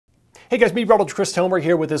Hey guys, Meteorologist Chris Homer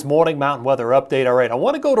here with this morning mountain weather update. All right, I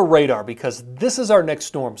want to go to radar because this is our next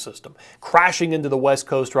storm system crashing into the west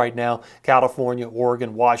coast right now, California,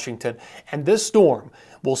 Oregon, Washington, and this storm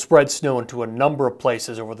will spread snow into a number of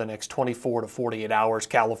places over the next 24 to 48 hours.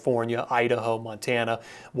 California, Idaho, Montana,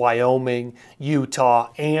 Wyoming,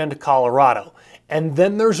 Utah, and Colorado. And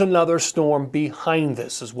then there's another storm behind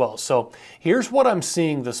this as well. So here's what I'm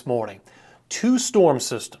seeing this morning. Two storm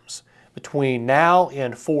systems between now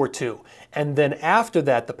and 4/2. And then after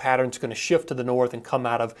that, the pattern's going to shift to the north and come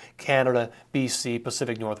out of Canada, BC,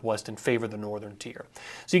 Pacific Northwest and favor the northern tier.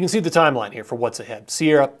 So you can see the timeline here for what's ahead.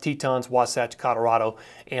 Sierra, Tetons, Wasatch, Colorado,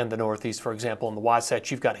 and the Northeast. For example, in the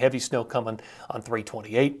Wasatch, you've got heavy snow coming on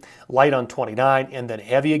 3/28, light on 29, and then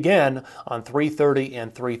heavy again on 3/30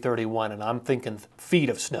 and 3/31. And I'm thinking feet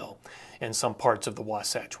of snow in some parts of the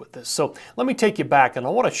Wasatch with this. So let me take you back, and I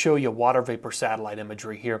want to show you water vapor satellite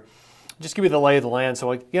imagery here. Just give you the lay of the land.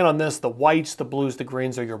 So again on this, the whites, the blues, the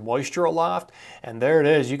greens are your moisture aloft. And there it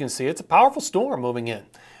is. You can see it's a powerful storm moving in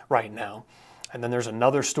right now. And then there's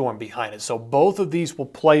another storm behind it. So both of these will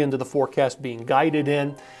play into the forecast being guided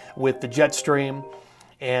in with the jet stream.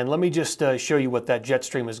 And let me just show you what that jet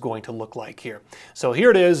stream is going to look like here. So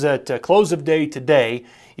here it is at close of day today.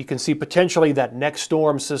 You can see potentially that next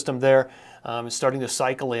storm system there is starting to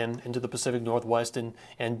cycle into the Pacific Northwest and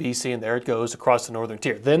BC, and there it goes across the northern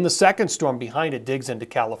tier. Then the second storm behind it digs into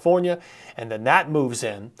California, and then that moves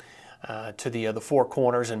in to the Four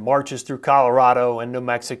Corners and marches through Colorado and New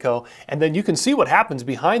Mexico. And then you can see what happens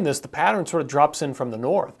behind this. The pattern sort of drops in from the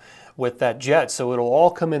north with that jet. So it'll all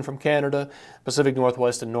come in from Canada, Pacific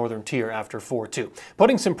Northwest, and northern tier after 4/2.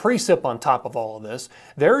 Putting some precip on top of all of this,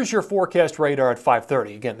 there's your forecast radar at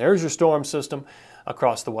 5:30. Again, there's your storm system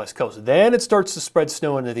across the west coast. Then it starts to spread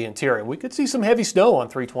snow into the interior. We could see some heavy snow on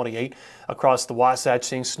 3/28 across the Wasatch,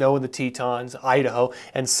 seeing snow in the Tetons, Idaho,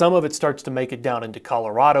 and some of it starts to make it down into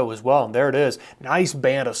Colorado as well. And there it is, nice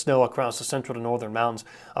band of snow across the central to northern mountains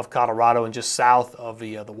of Colorado and just south of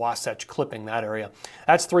the Wasatch, clipping that area.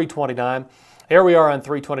 That's 3/29. Here we are on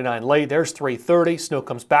 3/29 late. There's 3/30. Snow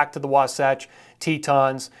comes back to the Wasatch,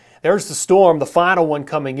 Tetons. There's the storm, the final one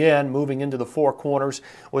coming in, moving into the Four Corners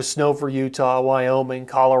with snow for Utah, Wyoming,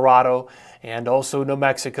 Colorado, and also New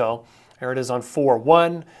Mexico. There it is on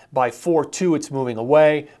 4/1. By 4/2, it's moving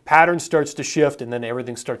away. Pattern starts to shift, and then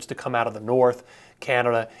everything starts to come out of the north,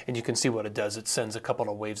 Canada, and you can see what it does. It sends a couple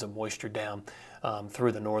of waves of moisture down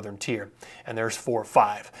through the northern tier. And there's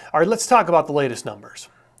 4/5. All right, let's talk about the latest numbers.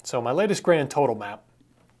 So my latest grand total map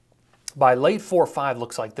by late 4/5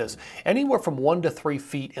 looks like this. Anywhere from 1 to 3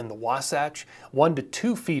 feet in the Wasatch, 1 to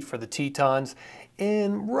 2 feet for the Tetons,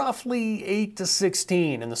 and roughly 8 to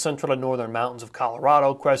 16 in the central and northern mountains of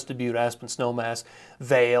Colorado, Crested Butte, Aspen, Snowmass,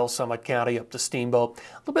 Vail, Summit County, up to Steamboat.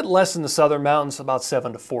 A little bit less in the southern mountains, about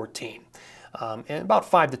 7 to 14. And about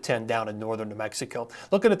 5 to 10 down in northern New Mexico.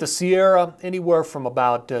 Looking at the Sierra, anywhere from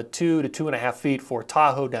about 2 to 2.5 feet for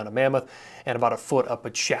Tahoe down to Mammoth, and about a foot up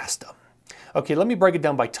at Shasta. Okay, let me break it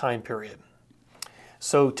down by time period.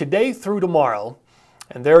 So today through tomorrow,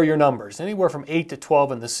 and there are your numbers, anywhere from 8 to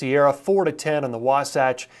 12 in the Sierra, 4 to 10 in the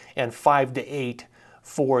Wasatch, and 5 to 8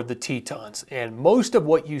 for the Tetons. And most of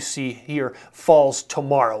what you see here falls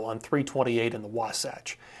tomorrow on 3/28 in the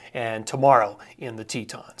Wasatch, and tomorrow in the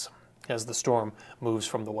Tetons as the storm moves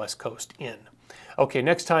from the west coast in. Okay,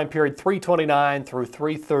 next time period, 3/29 through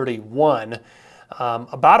 3/31.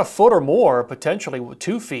 About a foot or more, potentially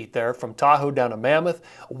 2 feet there from Tahoe down to Mammoth,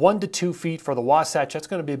 1 to 2 feet for the Wasatch. That's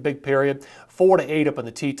going to be a big period. 4 to 8 up in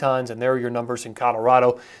the Tetons, and there are your numbers in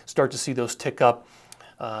Colorado. Start to see those tick up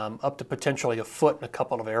to potentially a foot in a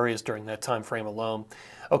couple of areas during that time frame alone.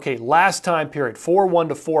 Okay, last time period, 4/1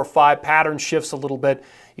 to 4/5. Pattern shifts a little bit.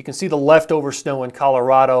 You can see the leftover snow in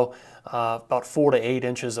Colorado, about 4 to 8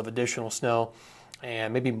 inches of additional snow,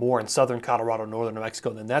 and maybe more in southern Colorado, northern New Mexico.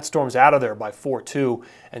 And then that storm's out of there by 4/2,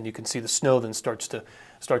 and you can see the snow then starts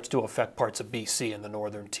to affect parts of BC in the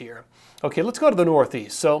northern tier. Okay, let's go to the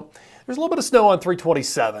northeast. So there's a little bit of snow on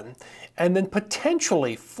 3/27, and then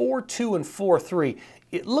potentially 4/2 and 4/3.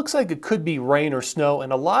 It looks like it could be rain or snow,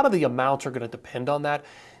 and a lot of the amounts are going to depend on that.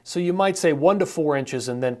 So you might say 1 to 4 inches,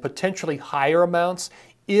 and then potentially higher amounts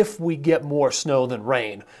if we get more snow than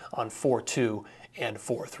rain on 4/2 and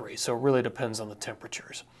 4/3. So it really depends on the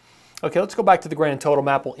temperatures. Okay, let's go back to the grand total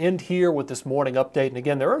map. We'll end here with this morning update. And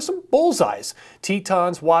again, there are some bullseyes.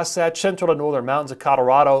 Tetons, Wasatch, central and northern mountains of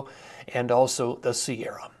Colorado, and also the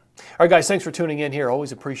Sierra. All right, guys, thanks for tuning in here.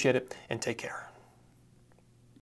 Always appreciate it, and take care.